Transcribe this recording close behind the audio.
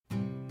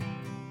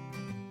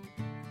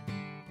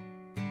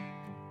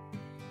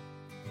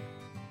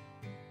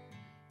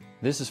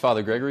This is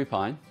Father Gregory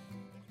Pine.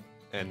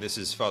 And this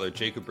is Father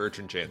Jacob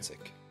Bertrand Jancic.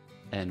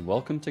 And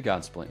welcome to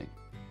Godsplaining.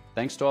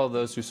 Thanks to all of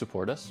those who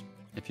support us.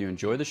 If you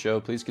enjoy the show,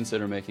 please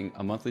consider making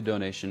a monthly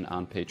donation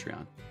on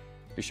Patreon.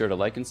 Be sure to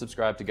like and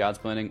subscribe to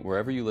Godsplaining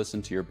wherever you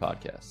listen to your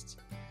podcasts.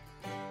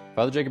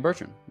 Father Jacob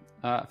Bertrand,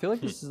 I feel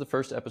like this is the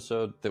first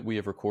episode that we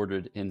have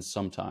recorded in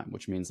some time,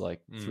 which means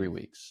like 3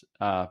 weeks.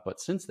 But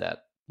since that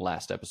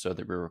last episode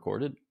that we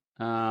recorded,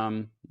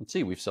 let's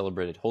see, we've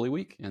celebrated Holy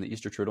Week and the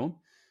Easter Triduum.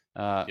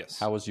 Yes.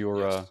 How was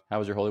your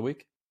Holy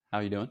Week? How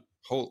are you doing?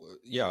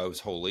 Yeah, it was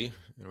holy.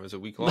 It was a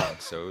week long,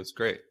 so it was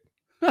great.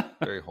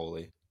 Very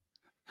holy.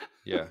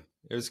 Yeah,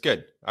 it was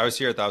good. I was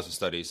here at Thousand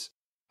Studies,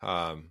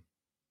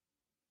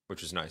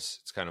 which was nice.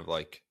 It's kind of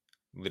like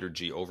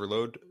liturgy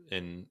overload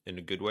in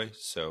a good way.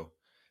 So,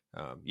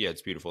 yeah,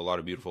 it's beautiful. A lot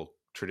of beautiful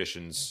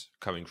traditions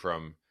coming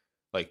from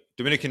like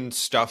Dominican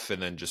stuff,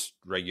 and then just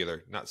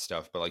regular, not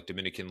stuff, but like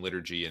Dominican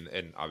liturgy,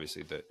 and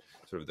obviously the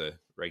sort of the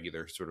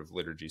regular sort of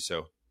liturgy.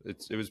 So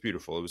it was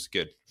beautiful. It was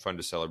good, fun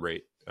to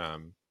celebrate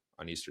on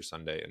Easter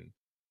Sunday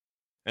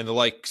and the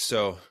like.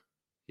 So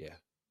yeah,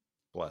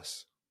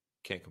 bless.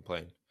 Can't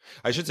complain.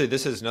 I should say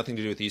this has nothing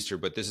to do with Easter,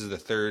 but this is the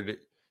third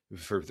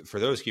for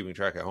those keeping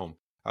track at home.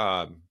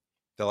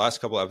 The last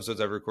couple episodes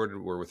I've recorded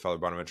were with Father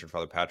Bonaventure and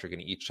Father Patrick,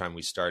 and each time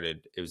we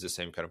started, it was the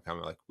same kind of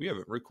comment, like, we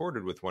haven't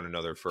recorded with one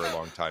another for a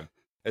long time.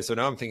 And so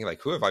now I'm thinking,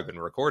 like, who have I been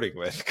recording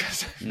with?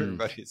 Because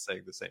everybody's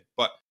saying the same.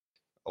 But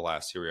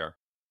alas, here we are.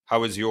 How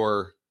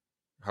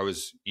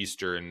was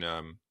Easter? And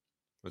I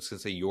was going to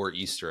say your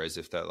Easter as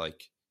if that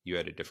like you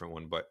had a different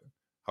one, but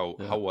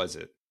how was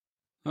it?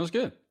 That was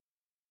good.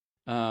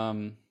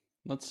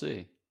 Let's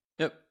see.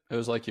 Yep, it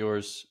was like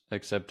yours,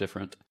 except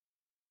different.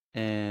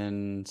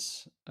 And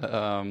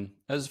it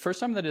was the first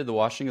time that I did the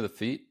washing of the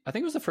feet. I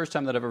think it was the first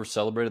time that I've ever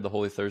celebrated the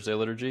Holy Thursday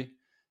liturgy.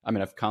 I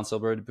mean, I've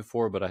concelebrated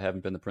before, but I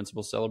haven't been the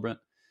principal celebrant.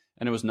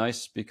 And it was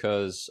nice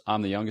because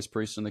I'm the youngest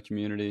priest in the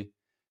community,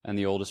 and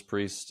the oldest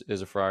priest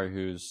is a friar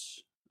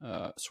who's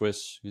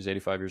Swiss, who's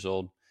 85 years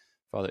old,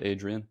 Father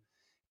Adrian.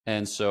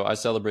 And so I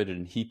celebrated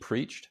and he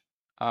preached,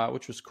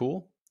 which was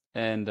cool.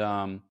 And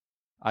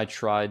I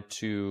tried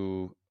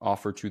to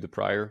offer to the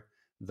prior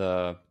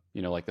the,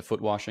 like the foot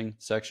washing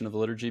section of the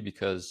liturgy,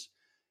 because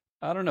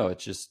I don't know,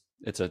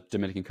 it's a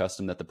Dominican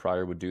custom that the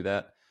prior would do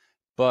that.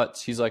 But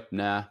he's like,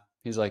 nah.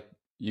 He's like,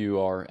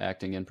 you are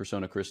acting in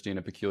persona Christi in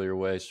a peculiar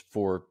way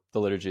for the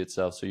liturgy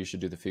itself, so you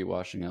should do the feet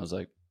washing. And I was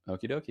like,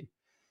 okie dokie.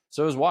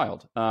 So it was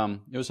wild.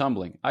 It was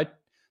humbling. I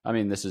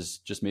mean, this is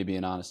just me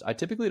being honest. I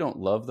typically don't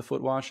love the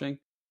foot washing,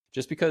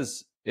 just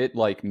because it,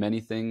 like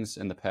many things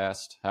in the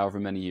past, however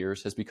many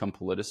years, has become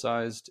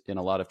politicized in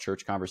a lot of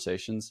church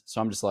conversations. So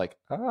I'm just like,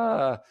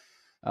 what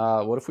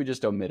if we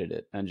just omitted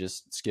it and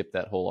just skipped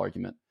that whole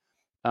argument?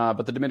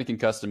 But the Dominican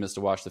custom is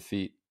to wash the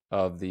feet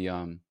of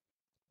the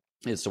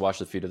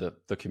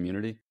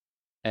community.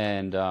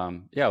 And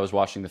I was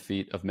washing the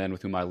feet of men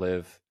with whom I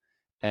live.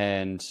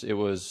 And it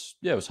was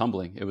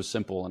humbling. It was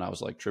simple. And I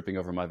was like tripping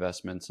over my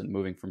vestments and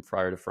moving from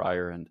friar to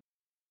friar. And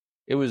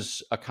it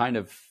was a kind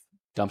of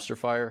dumpster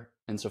fire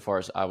insofar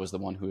as I was the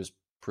one who was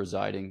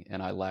presiding,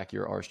 and I lack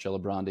your Ars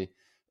Celebrandi.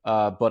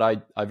 But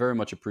I very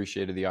much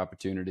appreciated the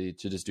opportunity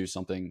to just do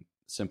something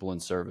simple in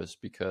service,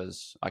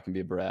 because I can be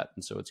a brat.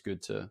 And so it's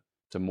good to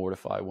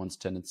mortify one's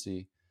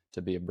tendency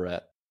to be a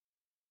brat.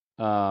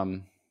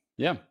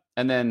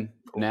 And then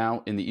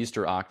now in the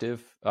Easter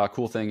Octave,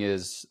 cool thing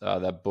is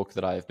that book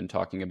that I have been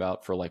talking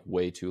about for like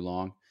way too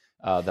long,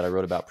 that I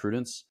wrote about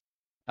prudence.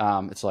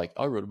 It's like,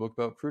 I wrote a book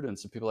about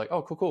prudence, and people are like,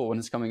 oh, cool. When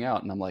it's coming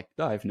out? And I'm like,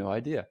 I have no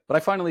idea. But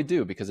I finally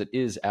do, because it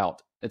is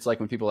out. It's like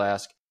when people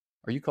ask,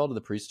 are you called to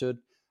the priesthood?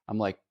 I'm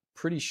like,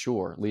 pretty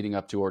sure, leading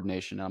up to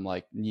ordination. And I'm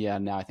like, yeah,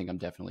 now I think I'm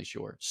definitely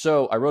sure.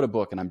 So I wrote a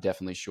book, and I'm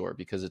definitely sure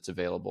because it's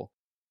available.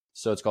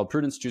 So it's called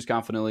Prudence, Choose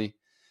Confidently,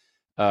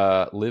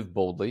 Live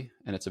Boldly,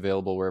 and it's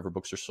available wherever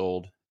books are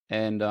sold.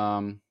 And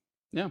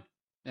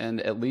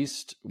and at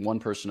least one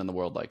person in the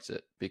world likes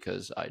it,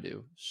 because I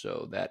do.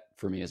 So that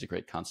for me is a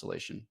great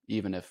consolation,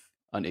 even if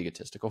an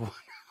egotistical one.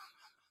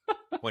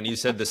 When you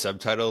said the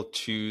subtitle,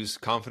 Choose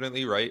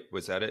Confidently, right?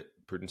 Was that it?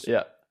 Prudence?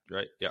 Yeah.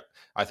 Right? Yeah.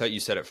 I thought you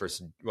said it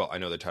first. Well, I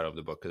know the title of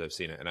the book because I've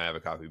seen it and I have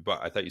a copy,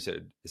 but I thought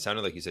it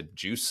sounded like you said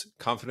Juice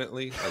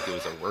Confidently, like it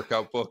was a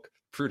workout book.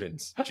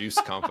 Prudence, Juice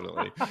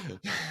Confidently.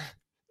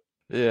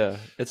 Yeah.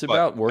 It's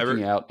about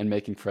working out and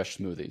making fresh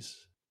smoothies.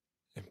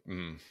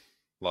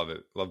 Love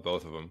it. Love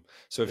both of them.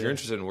 So if you're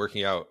interested in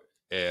working out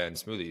and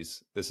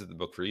smoothies, this is the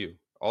book for you.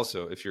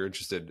 Also, if you're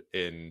interested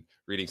in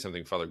reading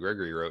something Father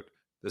Gregory wrote,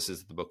 this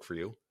is the book for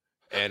you.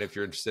 And if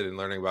you're interested in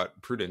learning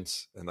about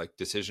prudence and like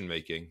decision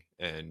making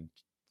and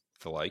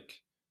the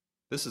like,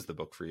 this is the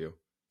book for you.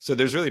 So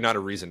there's really not a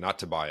reason not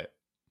to buy it,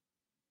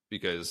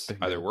 because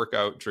either work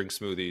out, drink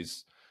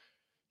smoothies,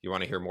 you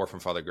want to hear more from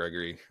Father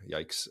Gregory,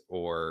 yikes,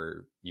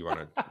 or you want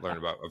to learn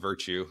about a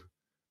virtue,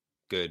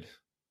 good.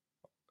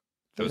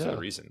 Those are the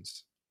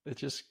reasons. It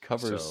just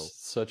covers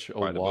such a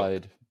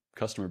wide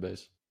customer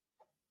base.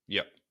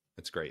 Yep.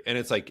 It's great. And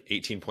it's like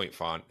 18-point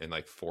font and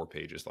like 4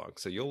 pages long.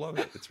 So you'll love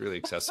it. It's really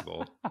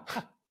accessible.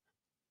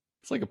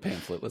 It's like a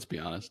pamphlet, let's be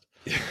honest.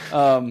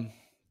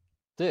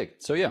 Dig.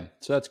 So yeah,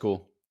 so that's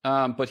cool.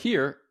 But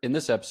here in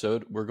this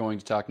episode, we're going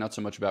to talk not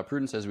so much about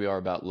prudence as we are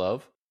about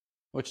love,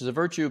 which is a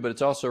virtue, but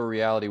it's also a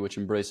reality which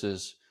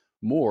embraces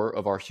more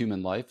of our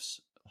human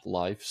lives.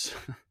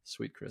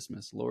 Sweet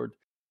Christmas, Lord,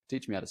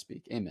 teach me how to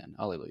speak. Amen.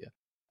 Hallelujah.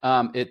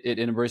 It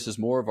embraces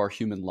more of our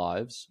human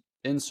lives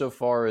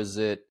insofar as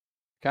it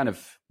kind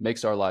of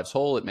makes our lives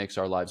whole. It makes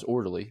our lives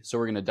orderly. So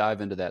we're going to dive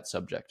into that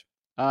subject.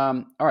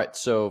 All right.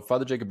 So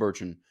Father Jacob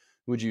Bertrand,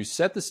 would you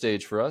set the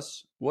stage for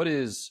us? What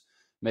is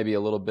maybe a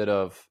little bit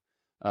of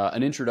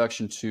an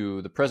introduction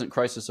to the present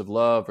crisis of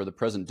love or the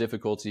present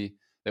difficulty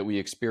that we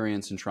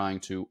experience in trying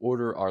to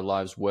order our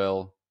lives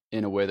well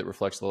in a way that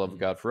reflects the love of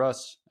God for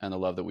us and the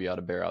love that we ought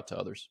to bear out to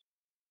others?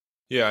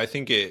 Yeah, I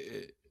think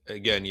it,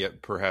 again,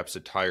 yet perhaps a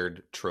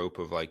tired trope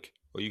of like,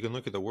 well, you can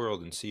look at the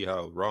world and see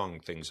how wrong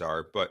things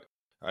are, but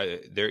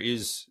there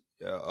is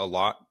a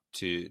lot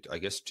to, I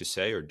guess, to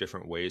say, or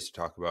different ways to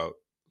talk about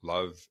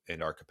love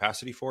and our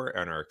capacity for it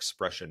and our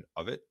expression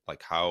of it,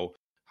 like how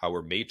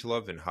we're made to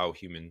love and how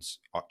humans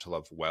ought to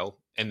love well,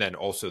 and then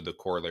also the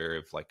corollary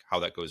of like how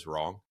that goes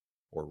wrong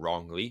or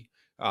wrongly.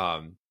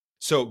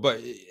 But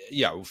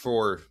yeah,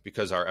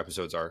 because our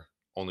episodes are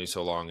only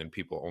so long and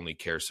people only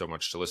care so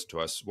much to listen to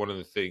us, one of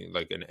the things,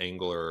 like an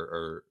angle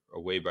or a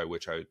way by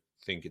which I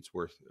think it's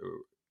worth,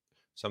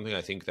 something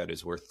I think that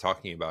is worth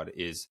talking about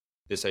is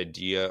this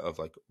idea of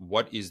like,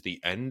 what is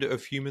the end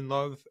of human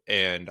love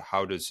and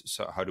how do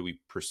we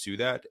pursue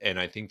that? And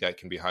I think that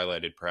can be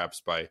highlighted perhaps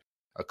by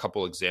a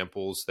couple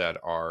examples that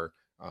are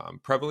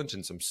prevalent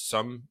in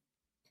some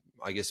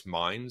I guess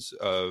minds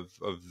of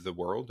the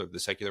world, of the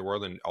secular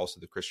world, and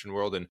also the Christian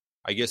world. And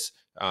I guess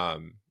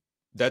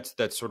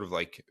that's sort of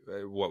like,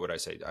 what would I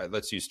say?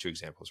 Let's use two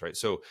examples, right?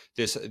 So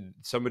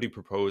somebody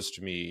proposed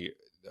to me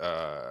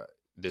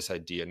this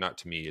idea, not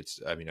to me.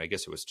 I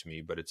guess it was to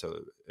me, but it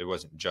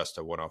wasn't just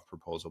a one-off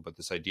proposal, but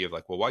this idea of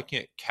like, well, why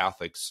can't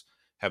Catholics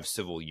have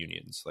civil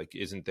unions? Like,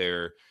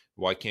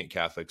 why can't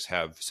Catholics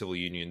have civil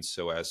unions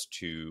so as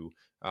to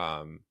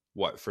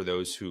for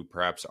those who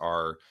perhaps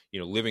are,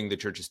 living the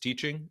church's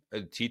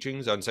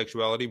teachings on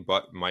sexuality,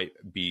 but might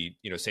be,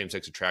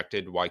 same-sex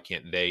attracted, why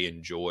can't they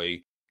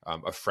enjoy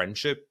a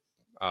friendship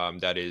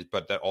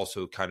that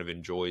also kind of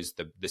enjoys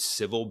the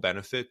civil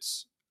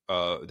benefits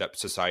that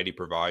society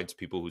provides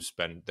people who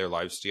spend their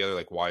lives together?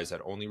 Like, why is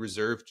that only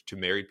reserved to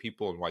married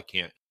people, and why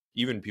can't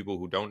even people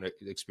who don't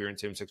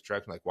experience same-sex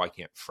attraction, like why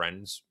can't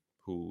friends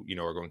who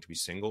are going to be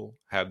single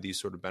have these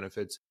sort of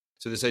benefits?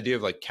 So this idea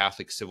of like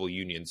Catholic civil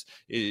unions,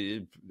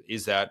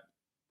 is that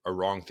a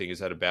wrong thing? Is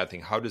that a bad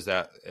thing? How does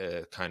that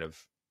kind of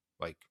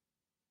like,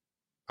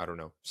 I don't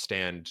know,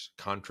 stand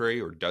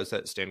contrary, or does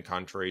that stand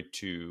contrary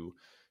to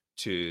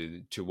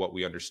what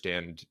we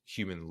understand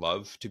human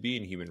love to be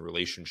and human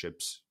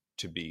relationships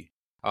to be?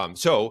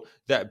 So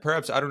that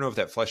perhaps, I don't know if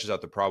that fleshes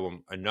out the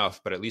problem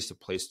enough, but at least a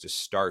place to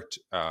start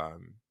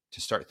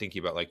thinking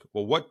about like,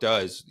 well, what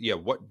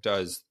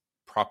does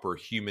proper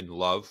human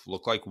love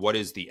look like? What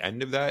is the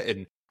end of that?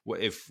 And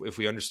if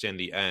we understand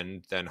the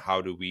end, then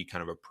how do we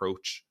kind of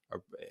approach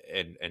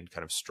and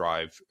kind of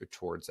strive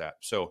towards that?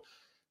 So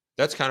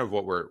that's kind of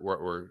what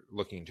we're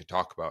looking to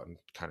talk about and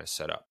kind of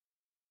set up.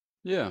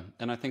 Yeah,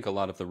 and I think a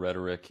lot of the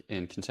rhetoric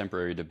in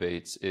contemporary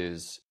debates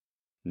is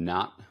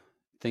not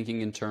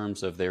thinking in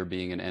terms of there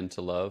being an end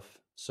to love.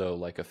 So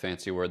like a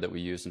fancy word that we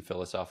use in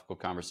philosophical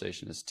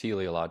conversation is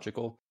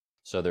teleological.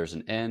 So there's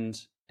an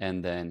end,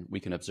 and then we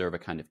can observe a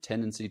kind of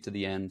tendency to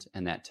the end,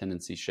 and that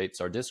tendency shapes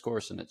our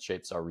discourse and it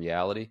shapes our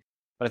reality.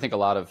 But I think a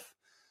lot of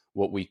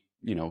what we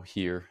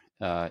hear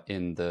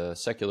in the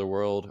secular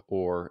world,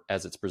 or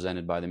as it's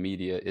presented by the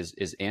media,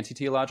 is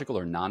anti-teleological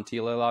or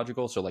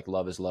non-teleological. So like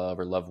love is love,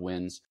 or love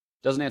wins.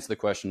 Doesn't answer the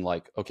question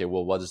like, okay,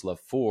 well, what is love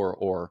for,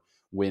 or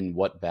win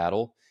what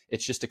battle?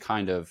 It's just a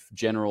kind of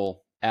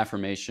general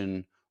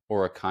affirmation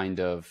or a kind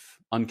of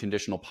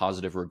unconditional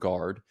positive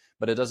regard,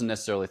 but it doesn't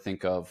necessarily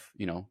think of,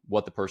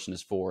 what the person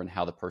is for and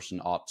how the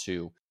person ought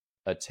to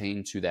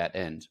attain to that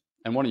end.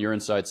 And one of your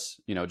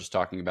insights, just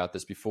talking about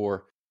this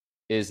before,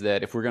 is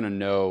that if we're going to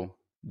know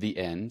the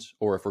end,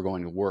 or if we're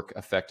going to work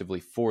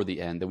effectively for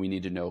the end, then we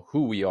need to know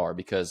who we are,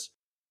 because,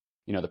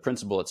 the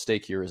principle at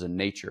stake here is a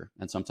nature.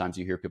 And sometimes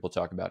you hear people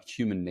talk about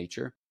human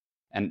nature.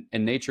 And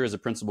nature is a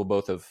principle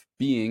both of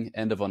being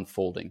and of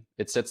unfolding.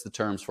 It sets the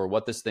terms for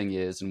what this thing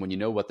is. And when you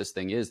know what this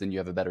thing is, then you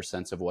have a better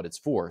sense of what it's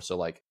for. So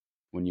like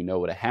when you know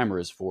what a hammer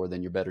is for,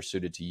 then you're better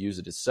suited to use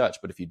it as such.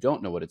 But if you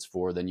don't know what it's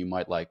for, then you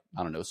might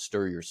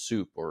stir your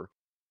soup or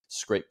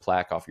scrape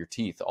plaque off your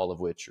teeth, all of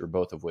which or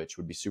both of which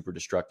would be super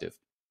destructive.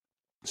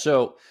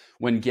 So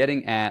when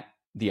getting at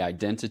the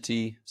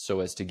identity so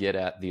as to get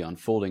at the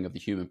unfolding of the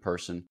human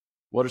person,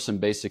 what are some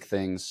basic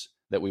things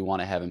that we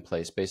want to have in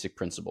place, basic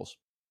principles?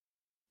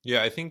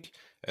 Yeah, I think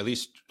at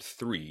least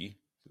three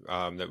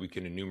that we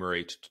can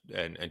enumerate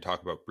and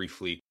talk about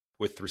briefly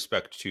with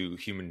respect to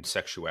human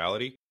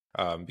sexuality.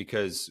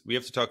 because we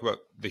have to talk about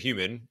the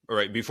human. All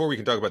right, before we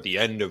can talk about the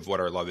end of what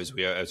our love is,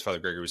 we, as Father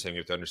Gregory was saying, we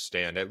have to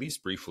understand at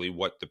least briefly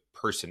what the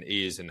person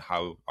is and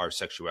how our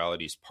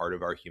sexuality is part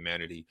of our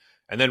humanity.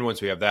 And then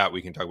once we have that,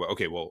 we can talk about,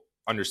 okay, well,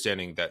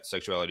 understanding that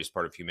sexuality is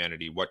part of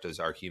humanity, what does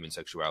our human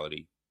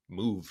sexuality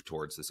move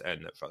towards this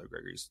end that Father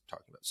Gregory is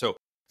talking about? So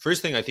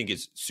first thing I think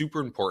is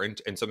super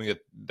important, and something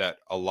that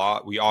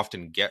we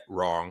often get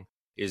wrong,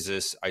 is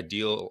this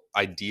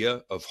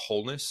idea of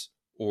wholeness,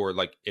 or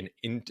like an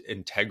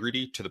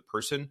integrity to the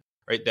person,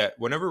 right? That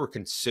whenever we're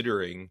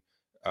considering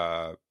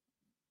a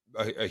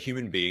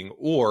human being,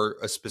 or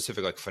a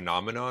specific like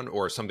phenomenon,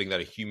 or something that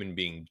a human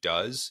being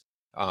does,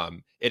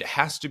 it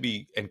has to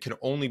be and can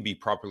only be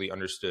properly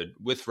understood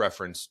with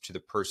reference to the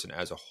person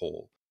as a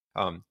whole.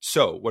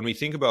 So when we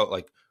think about,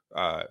 like,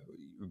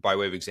 by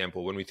way of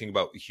example, when we think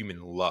about human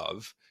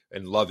love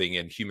and loving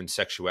and human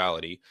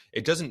sexuality,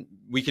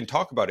 we can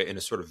talk about it in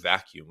a sort of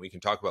vacuum. We can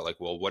talk about, like,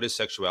 well, what is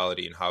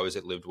sexuality and how is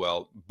it lived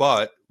well?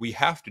 But we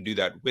have to do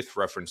that with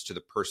reference to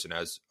the person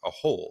as a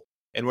whole.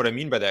 And what I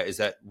mean by that is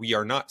that we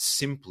are not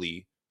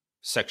simply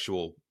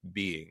sexual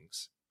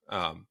beings.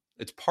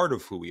 It's part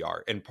of who we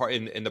are, and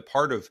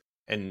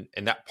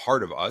that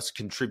part of us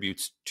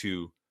contributes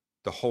to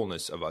the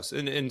wholeness of us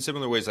in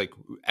similar ways, like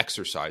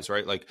exercise,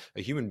 right? Like,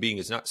 a human being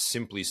is not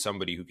simply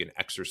somebody who can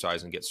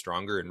exercise and get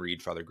stronger and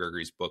read Father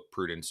Gregory's book,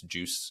 Prudence,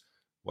 Juice.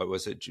 What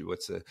was it?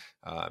 What's the,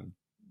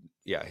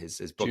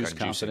 his book Juice on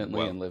confidently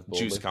juicing. and live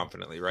boldly. Juice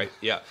confidently, right?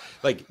 Yeah.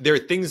 Like, there are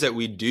things that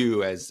we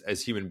do as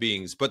human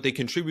beings, but they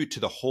contribute to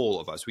the whole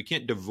of us. We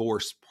can't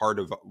divorce part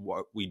of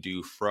what we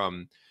do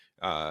from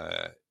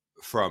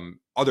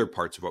other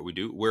parts of what we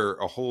do. We're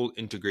a whole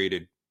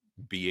integrated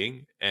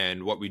being,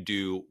 and what we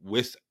do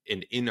with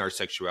and in our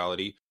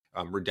sexuality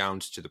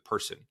redounds to the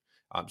person.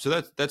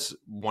 So that's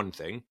one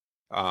thing,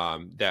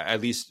 that, at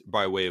least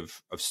by way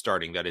of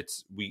starting, that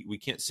we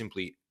can't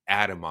simply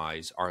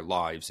atomize our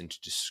lives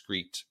into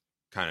discrete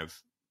kind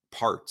of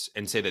parts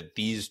and say that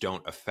these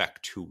don't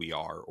affect who we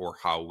are or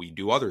how we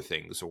do other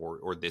things,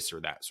 or this or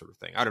that sort of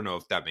thing. I don't know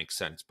if that makes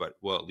sense, but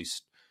we'll at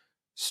least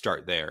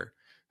start there.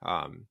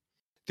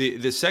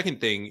 The second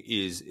thing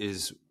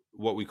is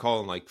what we call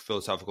in, like,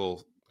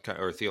 philosophical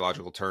or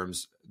theological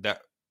terms, that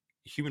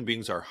human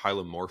beings are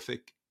hylomorphic,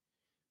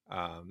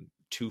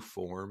 two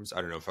forms.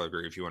 I don't know, Father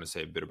Gregory, if you want to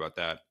say a bit about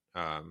that.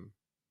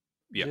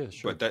 Yeah,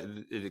 sure. But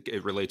that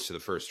it relates to the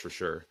first for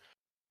sure.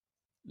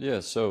 Yeah,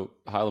 so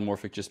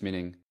hylomorphic just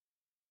meaning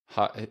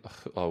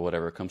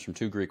whatever. It comes from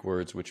two Greek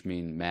words which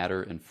mean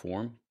matter and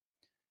form.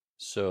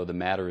 So the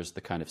matter is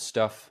the kind of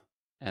stuff,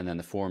 and then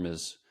the form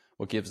is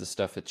what gives the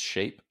stuff its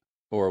shape,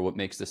 or what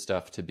makes the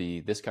stuff to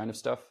be this kind of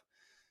stuff.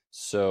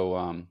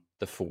 So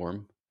the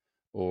form,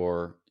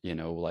 or,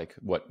 like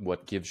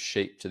what gives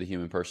shape to the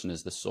human person,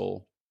 is the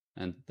soul,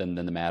 and then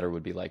the matter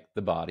would be like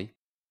the body.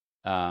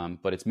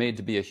 But it's made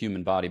to be a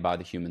human body by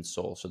the human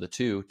soul. So the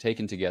two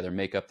taken together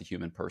make up the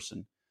human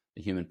person.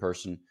 The human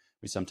person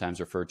we sometimes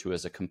refer to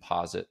as a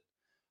composite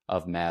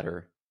of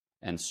matter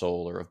and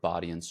soul, or of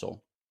body and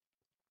soul,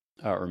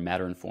 or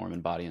matter and form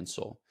and body and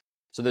soul.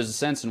 So there's a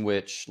sense in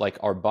which, like,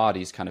 our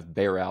bodies kind of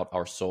bear out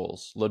our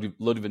souls. Ludwig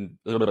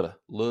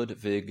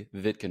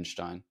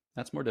Wittgenstein,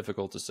 that's more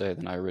difficult to say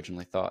than I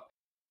originally thought.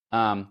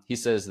 He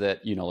says that,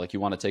 like, you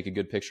want to take a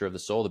good picture of the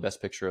soul,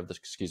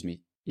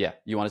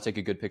 you want to take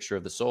a good picture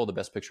of the soul, the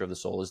best picture of the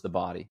soul is the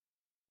body.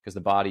 Because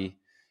the body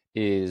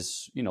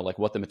is, like,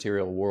 what the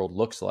material world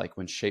looks like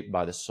when shaped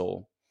by the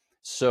soul.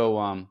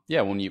 So,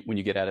 when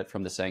you get at it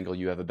from this angle,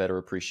 you have a better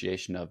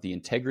appreciation of the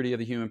integrity of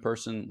the human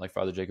person, like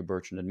Father Jacob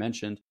Bertrand had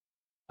mentioned,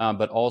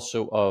 but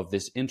also of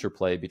this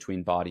interplay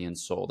between body and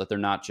soul, that they're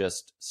not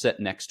just set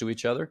next to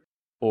each other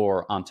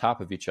or on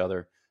top of each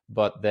other,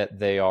 but that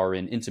they are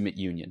in intimate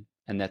union,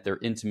 and that their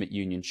intimate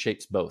union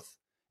shapes both,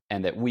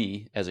 and that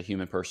we, as a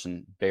human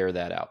person, bear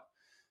that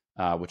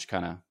out, which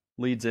kind of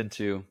leads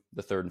into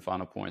the third and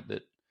final point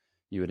that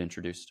you had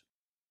introduced.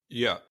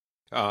 Yeah.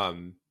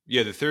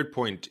 The third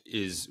point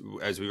is,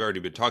 as we've already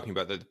been talking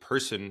about, that the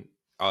person,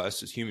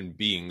 us as human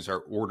beings,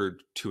 are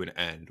ordered to an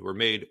end. We're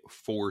made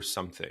for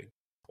something.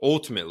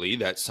 Ultimately,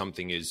 that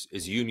something is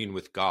union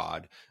with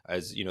God,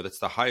 as that's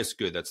the highest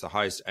good, that's the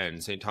highest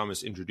end. St.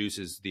 Thomas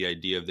introduces the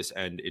idea of this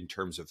end in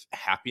terms of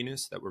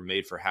happiness, that we're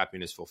made for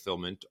happiness,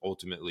 fulfillment,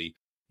 ultimately,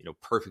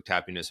 perfect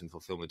happiness and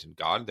fulfillment in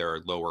God. There are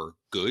lower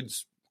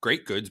goods,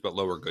 great goods, but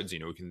lower goods.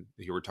 Here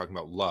we're talking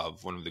about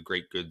love, one of the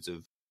great goods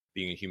of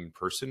being a human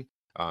person.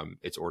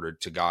 It's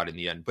ordered to God in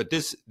the end. But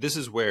this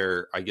is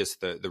where I guess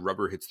the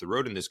rubber hits the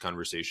road in this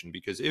conversation,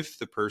 because if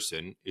the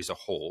person is a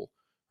whole,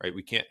 right,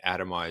 we can't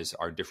atomize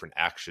our different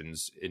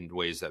actions in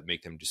ways that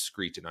make them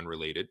discrete and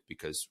unrelated,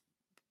 because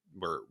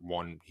we're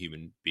one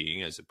human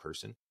being as a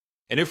person.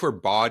 And if we're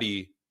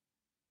body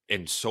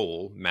and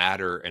soul,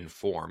 matter and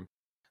form,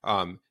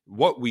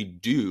 what we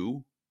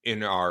do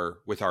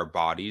with our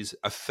bodies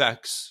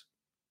affects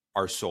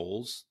our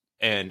souls,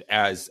 and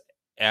as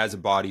a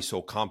body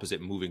soul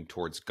composite moving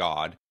towards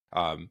God,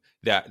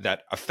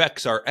 that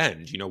affects our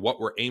end, what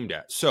we're aimed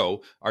at.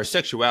 So our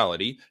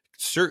sexuality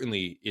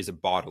certainly is a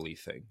bodily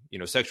thing.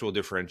 Sexual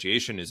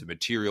differentiation is a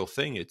material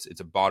thing. It's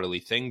a bodily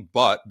thing.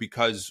 But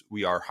because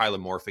we are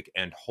hylomorphic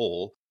and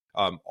whole,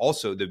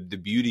 also the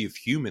beauty of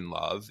human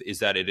love is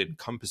that it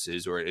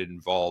encompasses, or it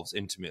involves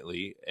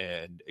intimately,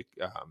 and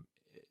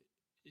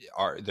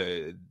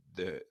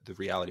the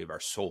reality of our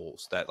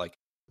souls. That like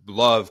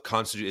love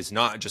is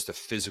not just a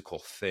physical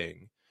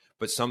thing,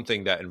 but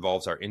something that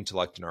involves our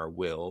intellect and our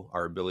will,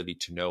 our ability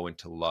to know and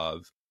to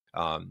love.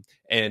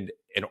 And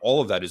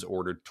all of that is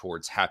ordered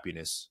towards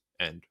happiness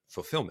and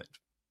fulfillment.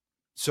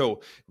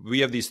 So we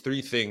have these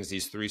three things,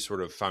 these three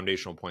sort of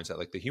foundational points, that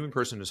like the human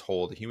person is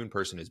whole, the human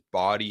person is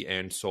body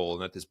and soul,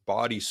 and that this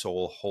body,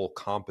 soul, whole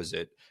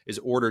composite is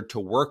ordered to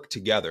work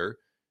together,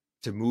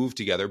 to move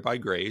together by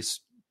grace,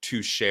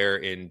 to share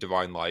in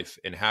divine life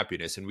and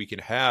happiness. And we can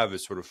have a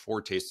sort of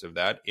foretaste of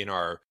that in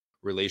our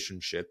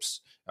relationships,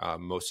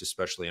 most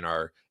especially in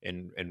I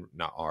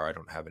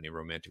don't have any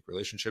romantic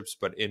relationships,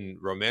 but in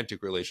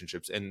romantic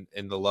relationships, and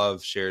the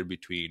love shared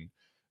between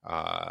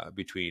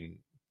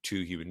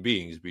two human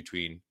beings,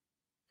 between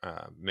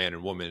man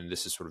and woman. And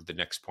this is sort of the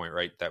next point,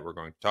 right, that we're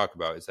going to talk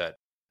about, is that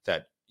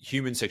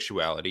human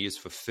sexuality is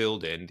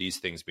fulfilled in, these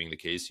things being the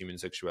case, human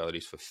sexuality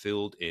is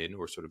fulfilled in,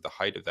 or sort of the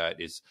height of that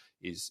is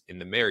in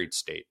the married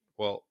state.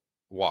 Well,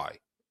 why?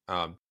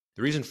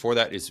 The reason for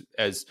that is,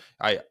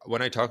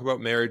 when I talk about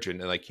marriage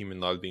and like human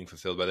love being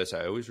fulfilled by this,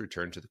 I always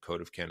return to the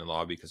Code of Canon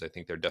Law, because I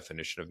think their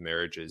definition of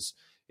marriage is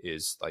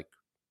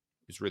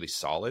really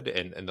solid.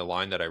 And the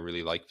line that I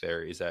really like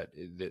there is that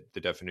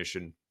the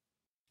definition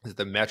is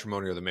the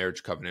matrimony or the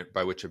marriage covenant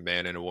by which a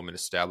man and a woman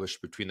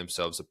establish between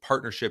themselves a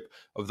partnership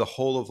of the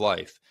whole of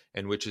life,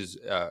 and which is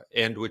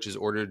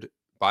ordered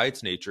by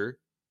its nature,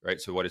 right?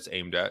 So what it's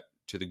aimed at,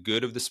 to the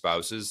good of the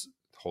spouses,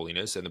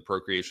 holiness, and the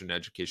procreation and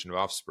education of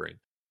offspring,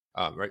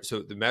 right?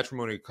 So the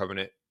matrimonial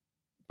covenant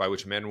by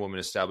which a man and woman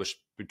establish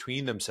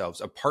between themselves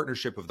a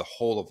partnership of the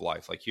whole of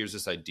life. Like, here's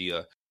this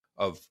idea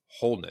of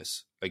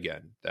wholeness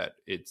again, that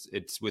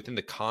it's within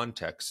the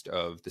context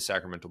of the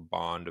sacramental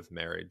bond of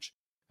marriage,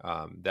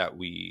 that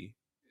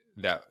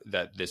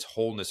this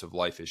wholeness of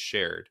life is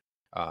shared.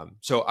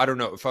 So I don't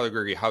know, Father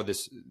Gregory, how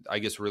this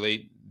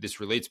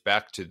relates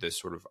back to this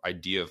sort of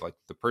idea of like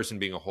the person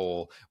being a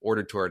whole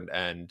ordered toward an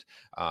end.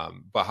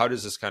 But how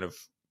does this kind of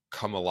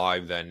come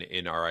alive then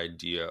in our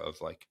idea of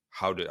like,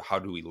 how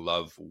do we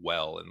love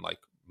well and like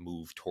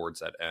move towards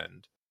that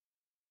end?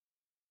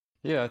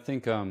 Yeah, I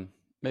think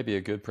maybe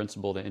a good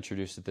principle to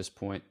introduce at this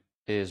point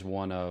is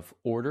one of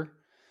order.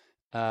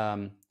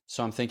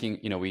 So I'm thinking,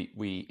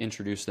 we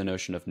introduced the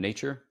notion of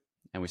nature,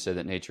 and we said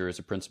that nature is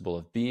a principle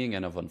of being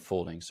and of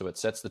unfolding. So it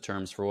sets the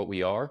terms for what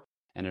we are,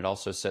 and it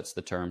also sets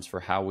the terms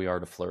for how we are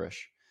to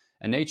flourish.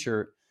 And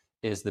nature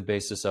is the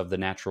basis of the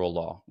natural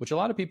law, which a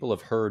lot of people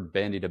have heard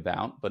bandied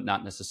about, but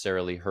not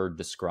necessarily heard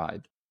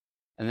described.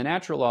 And the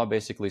natural law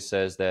basically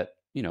says that,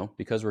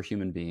 because we're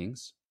human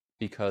beings,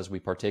 because we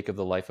partake of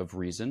the life of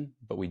reason,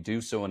 but we do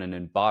so in an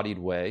embodied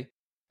way,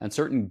 and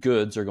certain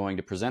goods are going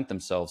to present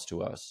themselves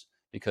to us,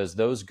 because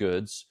those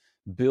goods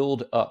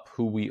build up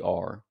who we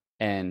are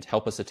and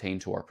help us attain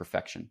to our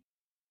perfection.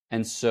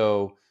 And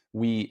so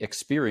we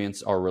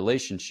experience our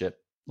relationship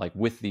like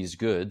with these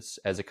goods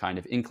as a kind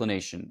of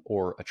inclination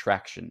or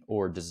attraction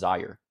or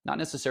desire, not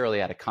necessarily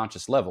at a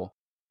conscious level,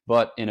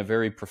 but in a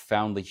very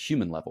profoundly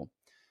human level.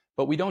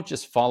 But we don't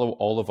just follow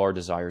all of our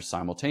desires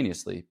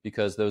simultaneously,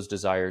 because those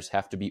desires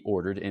have to be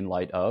ordered in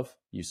light of,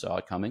 you saw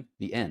it coming,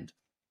 the end.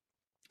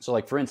 So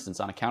like, for instance,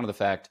 on account of the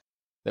fact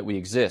that we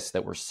exist,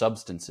 that we're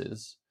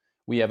substances,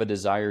 we have a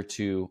desire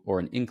to, or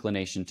an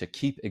inclination to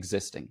keep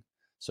existing.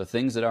 So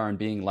things that are in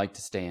being like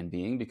to stay in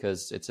being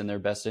because it's in their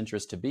best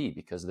interest to be,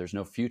 because there's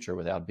no future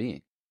without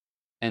being.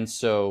 And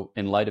so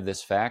in light of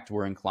this fact,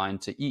 we're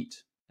inclined to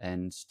eat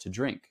and to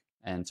drink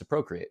and to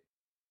procreate,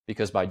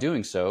 because by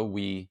doing so,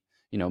 we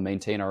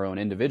maintain our own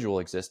individual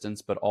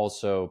existence, but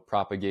also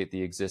propagate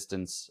the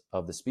existence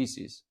of the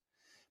species.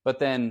 But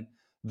then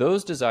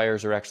those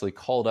desires are actually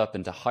called up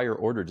into higher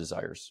order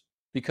desires.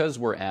 Because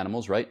we're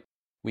animals, right?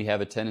 We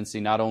have a tendency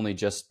not only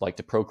just like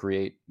to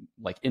procreate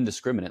like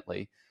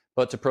indiscriminately,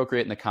 but to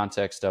procreate in the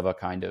context of a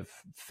kind of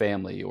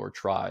family or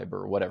tribe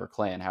or whatever,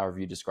 clan, however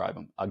you describe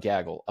them, a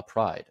gaggle, a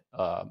pride.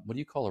 What do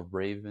you call a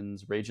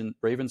ravens?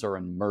 Ravens are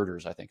in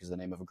murders, I think is the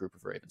name of a group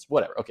of ravens.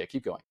 Whatever. Okay,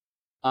 keep going.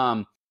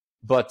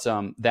 But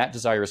that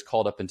desire is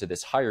called up into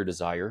this higher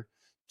desire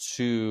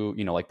to,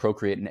 like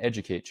procreate and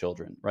educate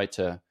children, right?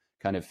 To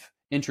kind of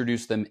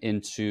introduce them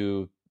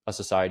into a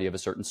society of a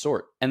certain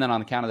sort. And then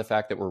on account of the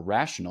fact that we're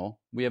rational,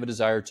 we have a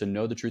desire to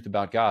know the truth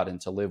about God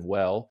and to live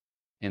well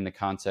in the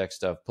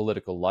context of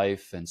political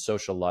life and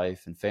social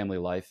life and family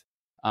life,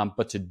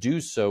 but to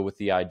do so with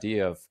the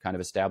idea of kind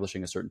of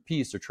establishing a certain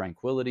peace or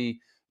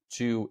tranquility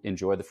to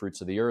enjoy the fruits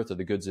of the earth or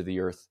the goods of the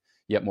earth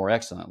yet more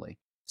excellently.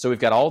 So we've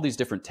got all these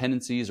different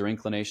tendencies or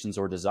inclinations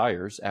or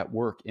desires at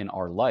work in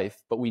our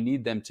life, but we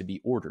need them to be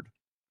ordered.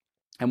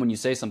 And when you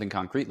say something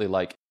concretely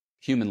like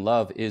human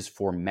love is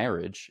for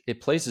marriage,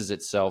 it places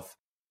itself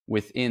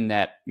within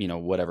that,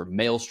 whatever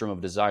maelstrom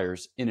of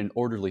desires in an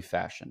orderly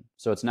fashion.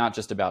 So it's not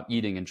just about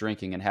eating and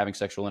drinking and having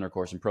sexual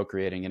intercourse and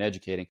procreating and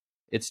educating.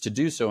 It's to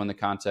do so in the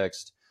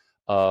context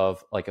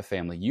of like a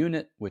family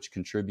unit, which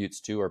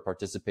contributes to or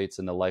participates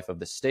in the life of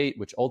the state,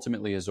 which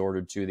ultimately is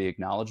ordered to the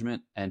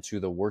acknowledgement and to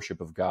the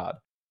worship of God.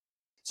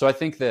 So I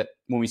think that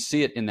when we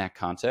see it in that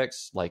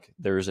context, like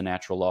there is a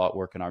natural law at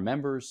work in our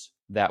members,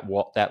 that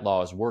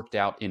law is worked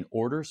out in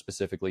order,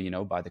 specifically,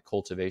 by the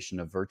cultivation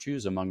of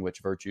virtues, among which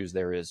virtues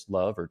there is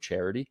love or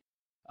charity,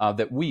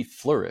 that we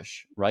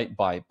flourish, right,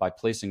 by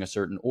placing a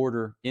certain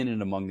order in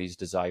and among these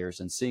desires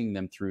and seeing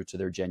them through to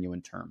their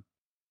genuine term.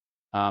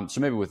 So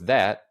maybe with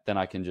that, then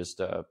I can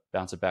just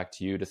bounce it back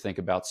to you to think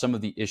about some of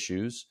the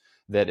issues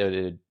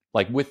that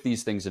like with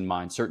these things in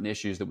mind, certain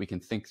issues that we can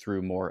think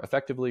through more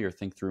effectively or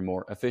think through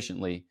more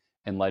efficiently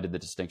in light of the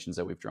distinctions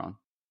that we've drawn.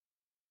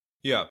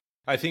 Yeah,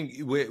 I think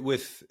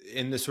with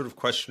in this sort of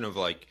question of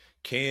like,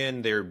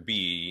 can there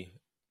be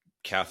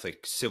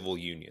Catholic civil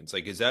unions?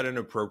 Like, is that an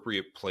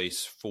appropriate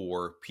place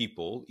for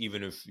people,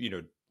 even if,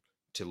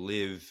 to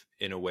live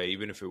in a way,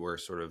 even if it were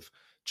sort of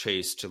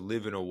chaste, to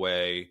live in a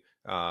way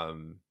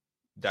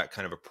that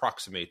kind of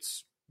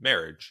approximates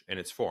marriage in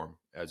its form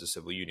as a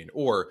civil union?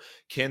 Or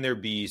can there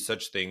be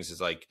such things as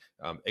like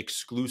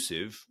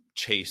exclusive,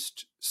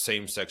 chaste,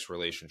 same-sex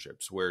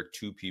relationships where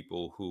two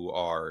people who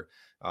are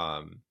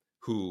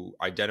who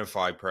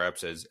identify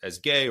perhaps as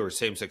gay or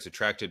same-sex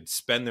attracted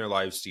spend their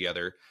lives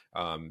together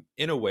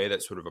in a way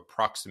that sort of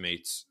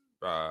approximates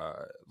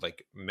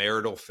like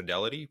marital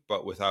fidelity,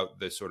 but without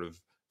the sort of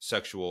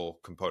sexual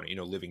component,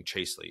 living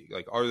chastely?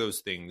 Like, are those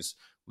things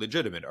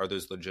legitimate? Are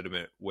those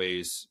legitimate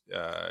ways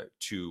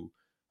to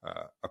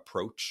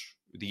approach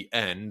the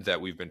end that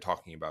we've been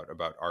talking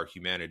about our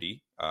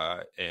humanity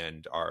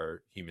and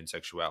our human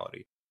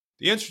sexuality?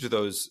 The answer to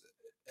those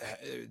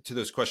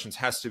questions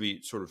has to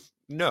be sort of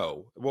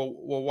no. Well,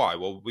 why?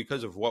 Well,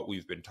 because of what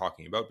we've been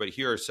talking about. But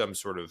here are some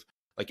sort of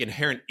like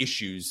inherent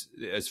issues,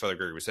 as Father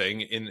Gregory was saying,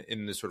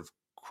 in this sort of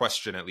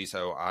question, at least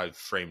how I've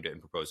framed it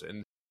and proposed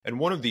it. And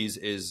one of these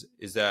is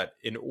that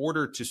in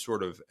order to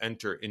sort of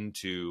enter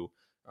into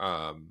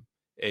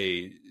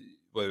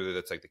whether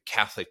that's like the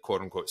Catholic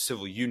quote unquote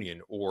civil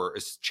union or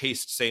a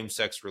chaste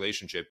same-sex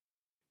relationship,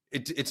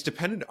 it's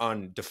dependent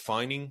on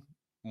defining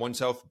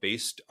oneself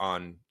based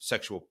on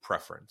sexual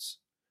preference.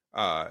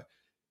 But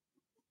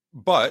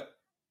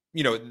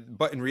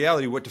in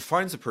reality, what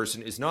defines a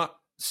person is not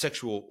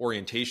sexual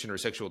orientation or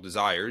sexual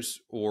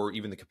desires or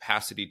even the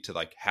capacity to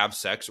like have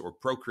sex or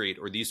procreate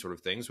or these sort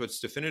of things.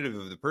 What's definitive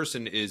of the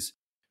person is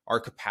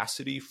our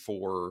capacity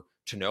to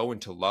know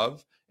and to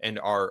love, and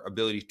our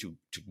ability to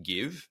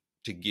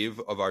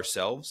give of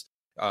ourselves.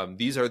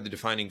 These are the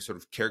defining sort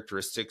of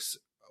characteristics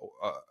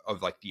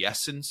of like the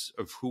essence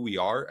of who we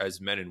are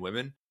as men and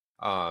women.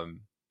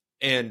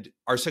 And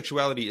our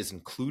sexuality is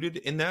included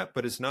in that,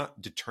 but it's not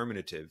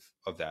determinative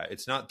of that.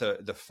 It's not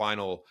the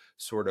final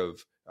sort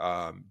of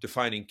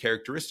defining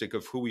characteristic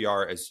of who we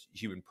are as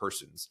human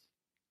persons.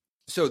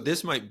 So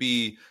this might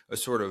be a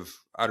sort of,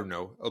 I don't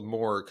know, a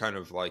more kind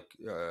of like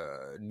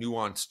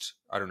nuanced,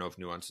 I don't know if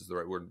nuance is the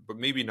right word, but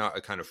maybe not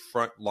a kind of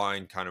front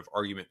line kind of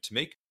argument to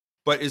make,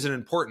 but is an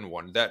important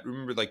one. That,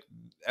 remember, like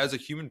as a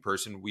human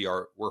person,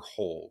 we're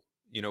whole.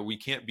 We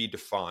can't be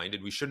defined,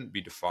 and we shouldn't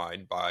be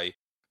defined by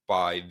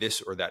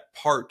this or that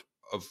part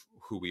of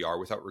who we are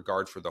without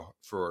regard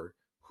for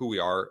who we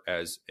are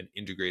as an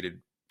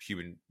integrated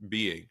human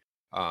being.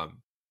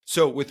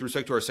 So with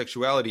respect to our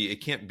sexuality, it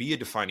can't be a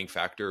defining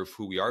factor of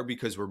who we are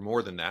because we're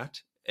more than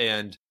that.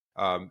 And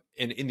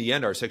in the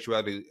end, our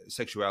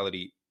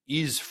sexuality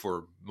is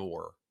for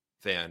more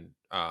than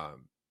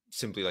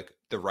simply like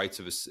the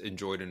rights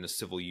enjoyed in a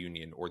civil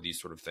union or these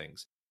sort of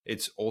things.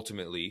 It's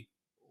ultimately,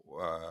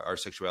 our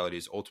sexuality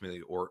is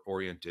ultimately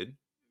oriented,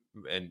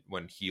 and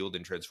when healed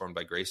and transformed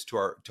by grace,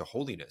 to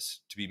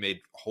holiness, to be made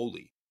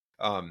holy.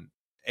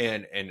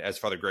 And as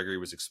Father Gregory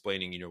was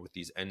explaining, with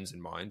these ends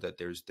in mind, that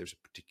there's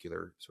a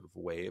particular sort of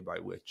way by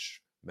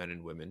which men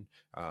and women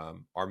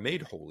are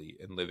made holy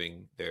in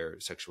living their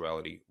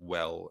sexuality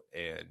well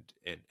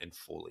and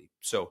fully.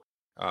 So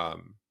I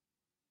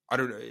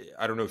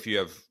don't know if you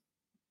have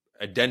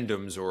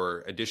addendums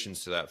or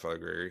additions to that, Father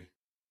Gregory.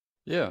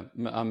 Yeah,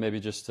 maybe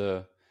just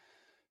to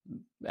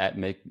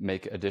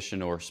make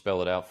addition or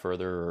spell it out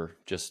further, or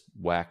just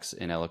wax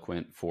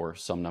ineloquent for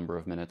some number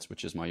of minutes,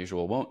 which is my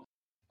usual wont.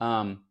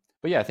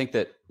 But yeah, I think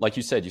that, like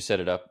you said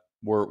it up.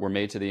 We're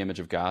made to the image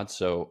of God,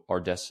 so our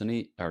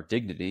destiny, our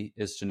dignity,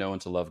 is to know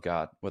and to love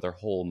God with our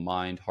whole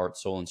mind, heart,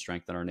 soul, and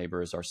strength, and our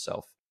neighbor as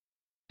ourself.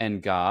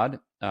 And God,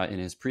 in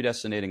His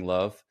predestinating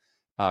love,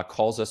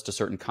 calls us to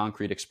certain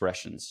concrete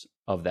expressions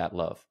of that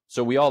love.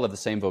 So we all have the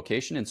same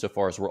vocation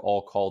insofar as we're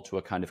all called to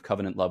a kind of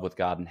covenant love with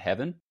God in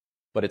heaven,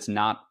 but it's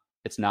not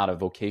a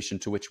vocation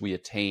to which we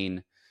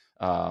attain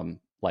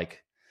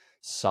like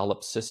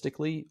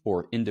solipsistically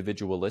or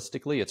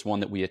individualistically. It's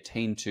one that we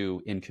attain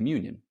to in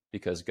communion,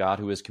 because God,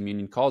 who is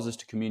communion, calls us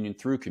to communion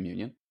through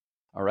communion.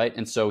 All right.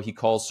 And so He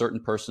calls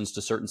certain persons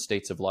to certain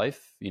states of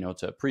life,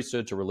 to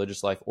priesthood, to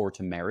religious life, or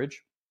to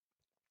marriage.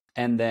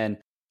 And then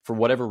For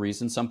whatever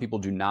reason, some people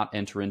do not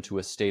enter into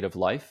a state of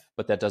life,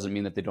 but that doesn't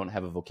mean that they don't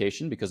have a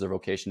vocation, because their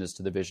vocation is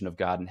to the vision of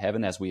God in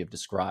heaven, as we have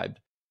described.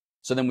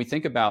 So then we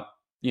think about,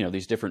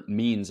 these different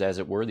means, as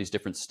it were, these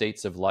different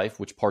states of life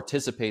which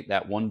participate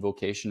that one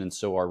vocation and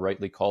so are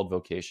rightly called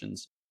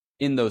vocations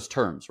in those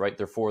terms, right?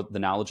 They're for the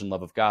knowledge and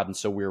love of God. And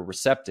so we're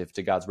receptive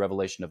to God's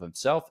revelation of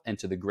himself and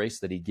to the grace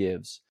that he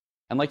gives.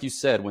 And like you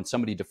said, when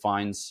somebody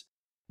defines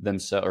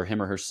themselves or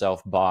him or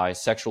herself by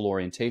sexual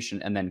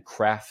orientation and then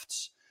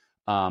crafts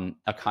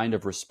a kind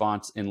of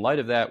response in light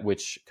of that,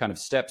 which kind of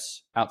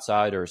steps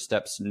outside or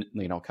steps,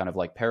 kind of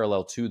like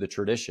parallel to the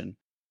tradition,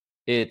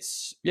 it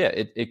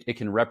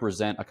can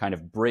represent a kind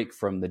of break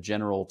from the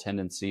general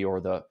tendency or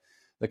the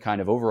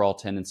kind of overall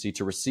tendency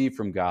to receive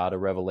from God a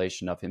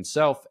revelation of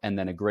himself and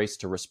then a grace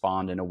to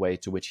respond in a way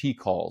to which he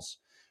calls,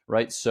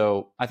 right?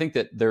 So I think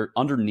that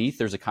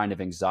there's a kind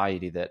of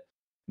anxiety that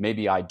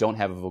maybe I don't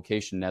have a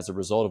vocation, as a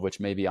result of which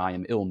maybe I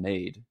am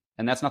ill-made.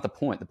 And that's not the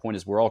point. The point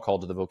is we're all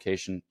called to the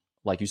vocation,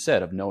 like you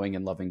said, of knowing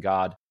and loving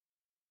God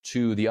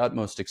to the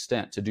utmost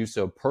extent, to do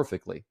so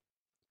perfectly.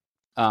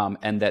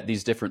 And that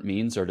these different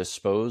means are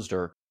disposed,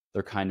 or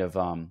they're kind of,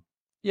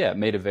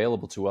 made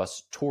available to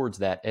us towards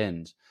that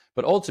end.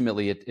 But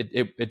ultimately,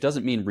 it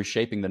doesn't mean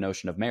reshaping the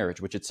notion of marriage,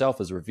 which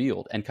itself is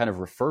revealed and kind of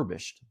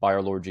refurbished by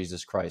our Lord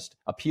Jesus Christ,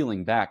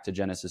 appealing back to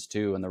Genesis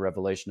 2 and the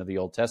revelation of the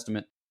Old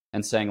Testament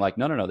and saying like,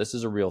 no, this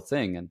is a real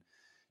thing. And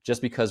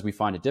just because we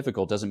find it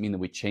difficult doesn't mean that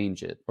we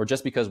change it. Or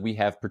just because we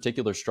have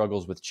particular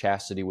struggles with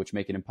chastity, which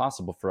make it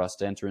impossible for us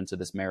to enter into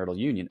this marital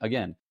union,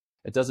 again,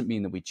 it doesn't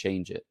mean that we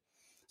change it.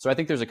 So I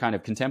think there's a kind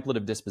of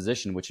contemplative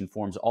disposition which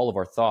informs all of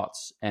our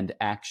thoughts and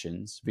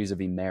actions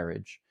vis-a-vis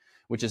marriage,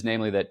 which is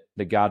namely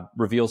that God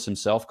reveals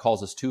himself,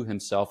 calls us to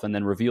himself, and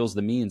then reveals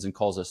the means and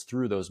calls us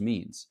through those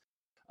means.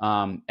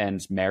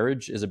 And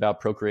marriage is about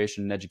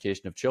procreation and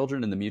education of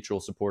children and the mutual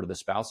support of the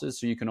spouses.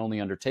 So you can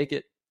only undertake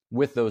it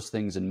with those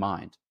things in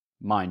mind.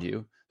 Mind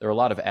you, there are a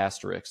lot of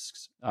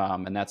asterisks,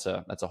 and that's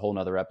a whole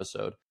nother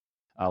episode.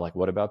 Like,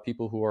 what about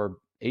people who are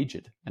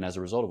aged and as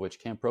a result of which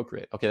can't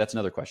procreate? Okay, that's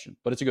another question,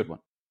 but it's a good one.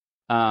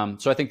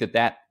 So I think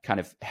that kind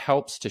of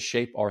helps to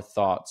shape our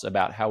thoughts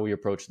about how we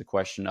approach the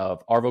question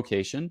of our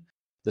vocation,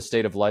 the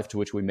state of life to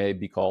which we may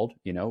be called,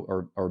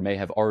 or may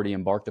have already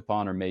embarked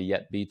upon or may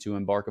yet be to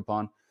embark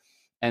upon,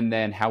 and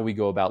then how we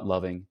go about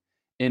loving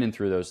in and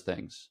through those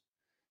things.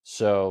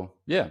 So,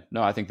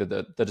 I think that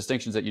the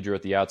distinctions that you drew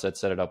at the outset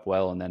set it up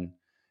well. And then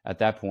at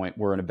that point,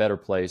 we're in a better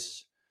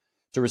place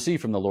to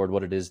receive from the Lord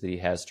what it is that he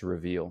has to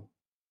reveal.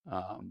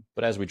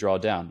 But as we draw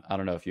down, I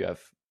don't know if you have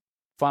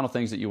final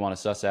things that you want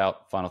to suss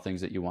out, final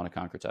things that you want to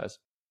concretize.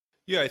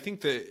 Yeah, I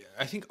think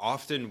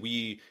often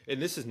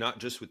and this is not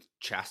just with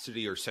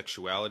chastity or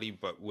sexuality,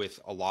 but with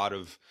a lot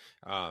of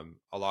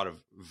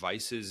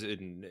vices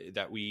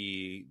that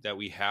we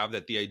have,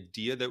 that the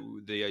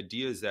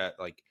idea is that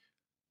like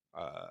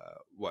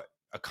what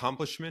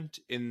accomplishment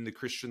in the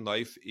Christian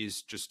life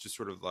is just to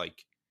sort of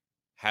like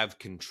have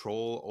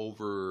control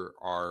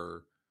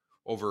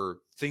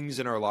over things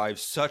in our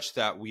lives such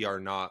that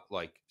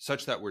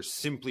we're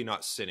simply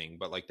not sinning,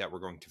 but like that we're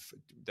going to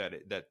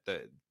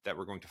that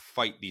we're going to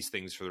fight these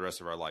things for the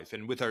rest of our life.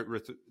 And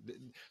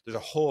there's a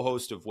whole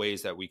host of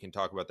ways that we can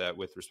talk about that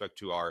with respect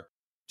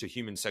to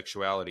human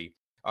sexuality.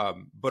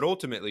 But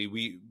ultimately,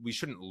 we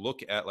shouldn't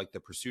look at like the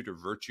pursuit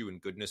of virtue and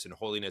goodness and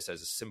holiness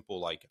as a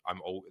simple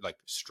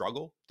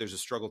struggle. There's a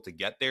struggle to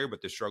get there,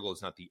 but the struggle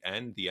is not the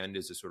end. The end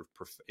is a sort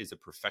of is a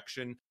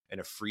perfection and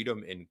a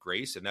freedom in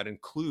grace, and that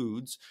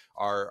includes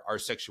our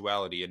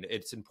sexuality. And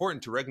it's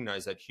important to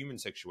recognize that human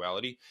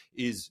sexuality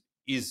is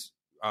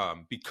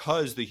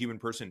because the human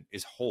person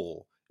is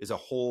a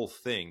whole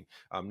thing,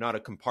 not a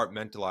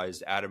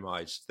compartmentalized,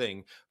 atomized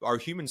thing. Our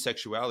human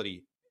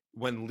sexuality,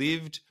 when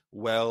lived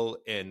well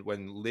and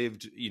when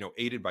lived,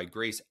 aided by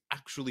grace,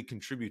 actually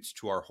contributes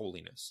to our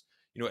holiness.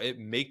 It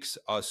makes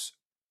us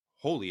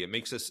holy. It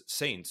makes us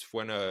saints.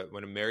 When a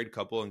married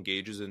couple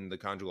engages in the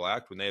conjugal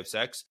act, when they have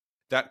sex,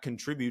 that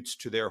contributes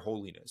to their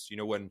holiness.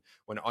 When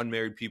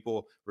unmarried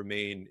people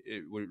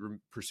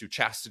pursue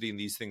chastity and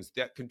these things,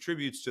 that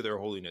contributes to their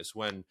holiness.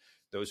 When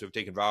those who have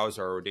taken vows,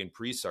 are ordained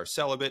priests, are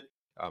celibate,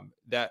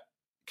 that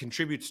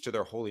contributes to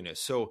their holiness.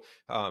 So,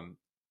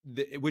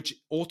 which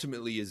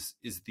ultimately is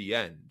the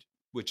end,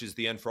 which is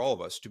the end for all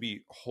of us, to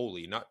be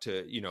holy, not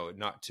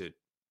to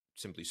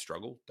simply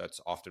struggle.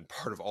 That's often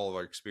part of all of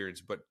our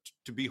experience, but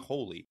to be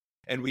holy.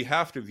 And we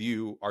have to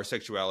view our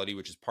sexuality,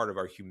 which is part of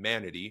our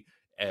humanity,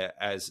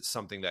 as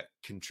something that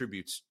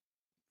contributes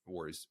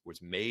or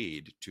was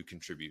made to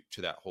contribute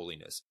to that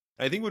holiness.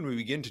 And I think when we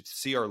begin to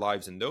see our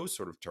lives in those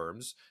sort of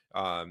terms,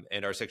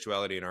 and our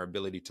sexuality and our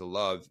ability to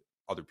love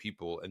other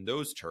people in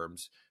those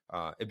terms,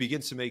 it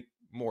begins to make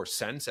more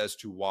sense as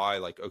to why,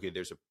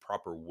 there's a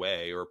proper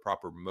way or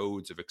proper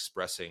modes of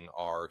expressing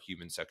our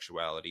human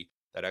sexuality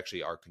that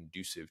actually are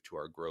conducive to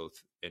our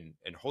growth and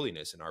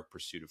holiness and our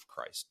pursuit of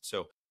Christ.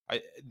 So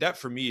that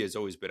for me has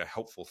always been a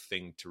helpful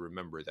thing to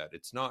remember, that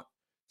it's not,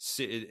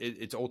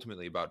 it's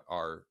ultimately about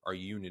our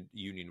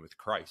union with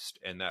Christ,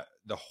 and that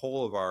the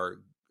whole of our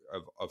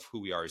of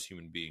who we are as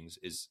human beings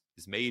is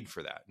made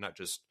for that. Not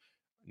just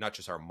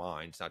our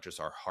minds, not just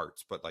our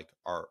hearts, but like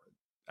our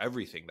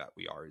everything that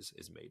we are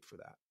is made for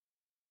that.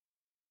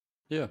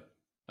 Yeah.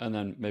 And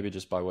then maybe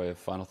just by way of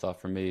final thought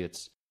for me,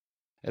 it's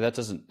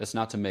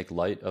not to make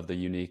light of the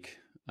unique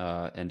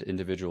and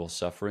individual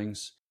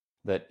sufferings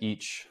that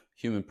each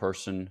human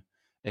person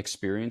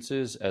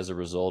experiences as a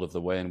result of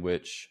the way in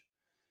which,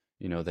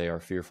 they are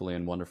fearfully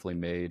and wonderfully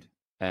made,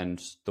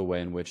 and the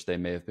way in which they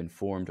may have been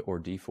formed or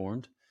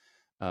deformed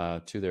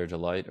to their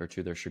delight or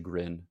to their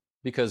chagrin.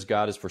 Because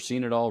God has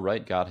foreseen it all,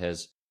 right? God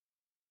has,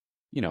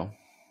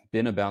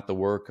 been about the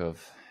work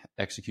of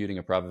executing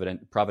a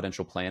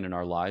providential plan in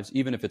our lives,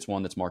 even if it's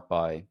one that's marked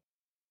by,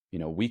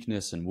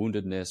 weakness and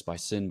woundedness, by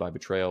sin, by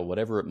betrayal,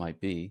 whatever it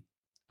might be.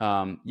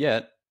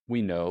 Yet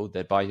we know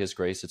that by his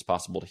grace, it's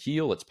possible to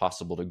heal, it's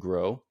possible to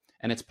grow,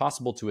 and it's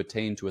possible to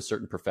attain to a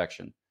certain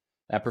perfection.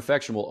 That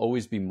perfection will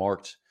always be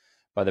marked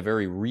by the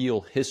very real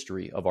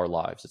history of our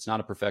lives. It's not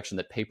a perfection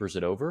that papers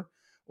it over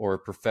or a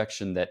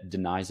perfection that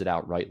denies it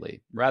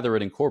outrightly. Rather,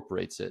 it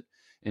incorporates it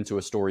into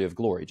a story of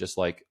glory, just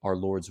like our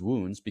Lord's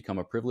wounds become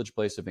a privileged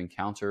place of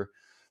encounter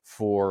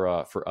for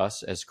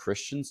us as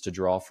Christians to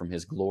draw from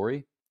his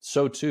glory.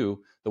 So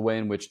too, the way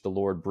in which the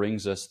Lord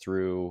brings us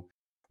through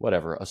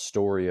a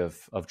story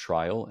of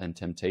trial and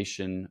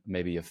temptation,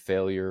 maybe of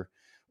failure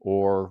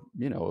or,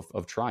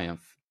 of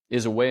triumph,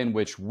 is a way in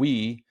which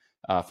we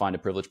find a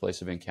privileged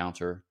place of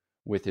encounter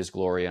with his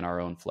glory in our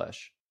own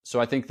flesh. So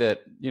I think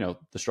that, the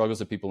struggles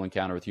that people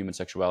encounter with human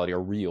sexuality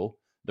are real.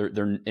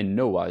 They're in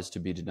no wise to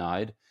be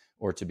denied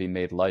or to be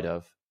made light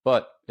of.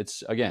 But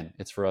it's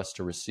for us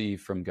to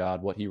receive from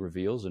God what he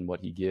reveals and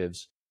what he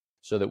gives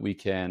so that we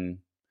can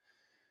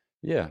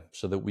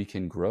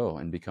grow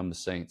and become the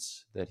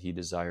saints that he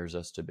desires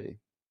us to be.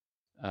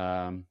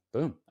 Boom.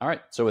 All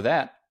right. So with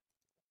that,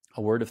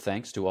 a word of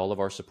thanks to all of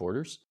our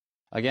supporters.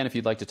 Again, if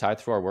you'd like to tithe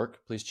through our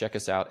work, please check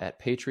us out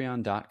at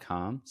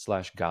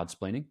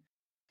patreon.com/godsplaining.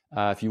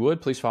 If you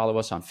would, please follow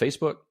us on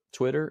Facebook,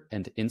 Twitter,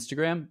 and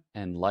Instagram,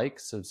 and like,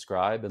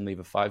 subscribe, and leave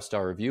a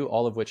 5-star review,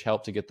 all of which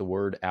help to get the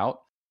word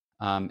out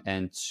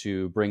and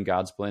to bring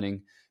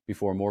Godsplaining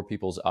before more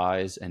people's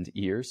eyes and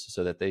ears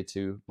so that they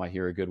too might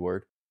hear a good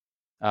word.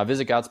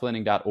 Visit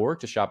godsplaining.org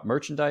to shop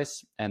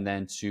merchandise and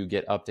then to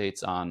get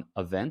updates on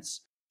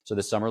events. So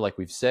this summer, like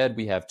we've said,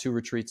 we have 2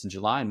 retreats in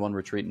July and 1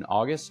 retreat in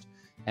August,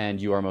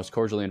 and you are most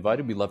cordially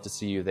invited. We'd love to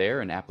see you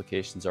there, and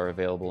applications are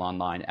available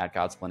online at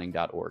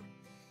godsplaining.org.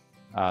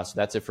 So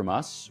that's it from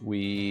us.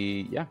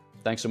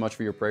 Thanks so much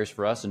for your prayers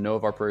for us, and know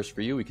of our prayers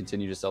for you. We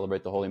continue to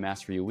celebrate the Holy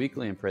Mass for you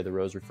weekly and pray the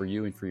Rosary for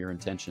you and for your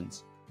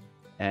intentions.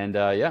 And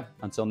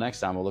until next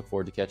time, we'll look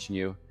forward to catching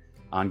you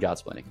on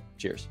Godsplaining.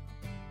 Cheers.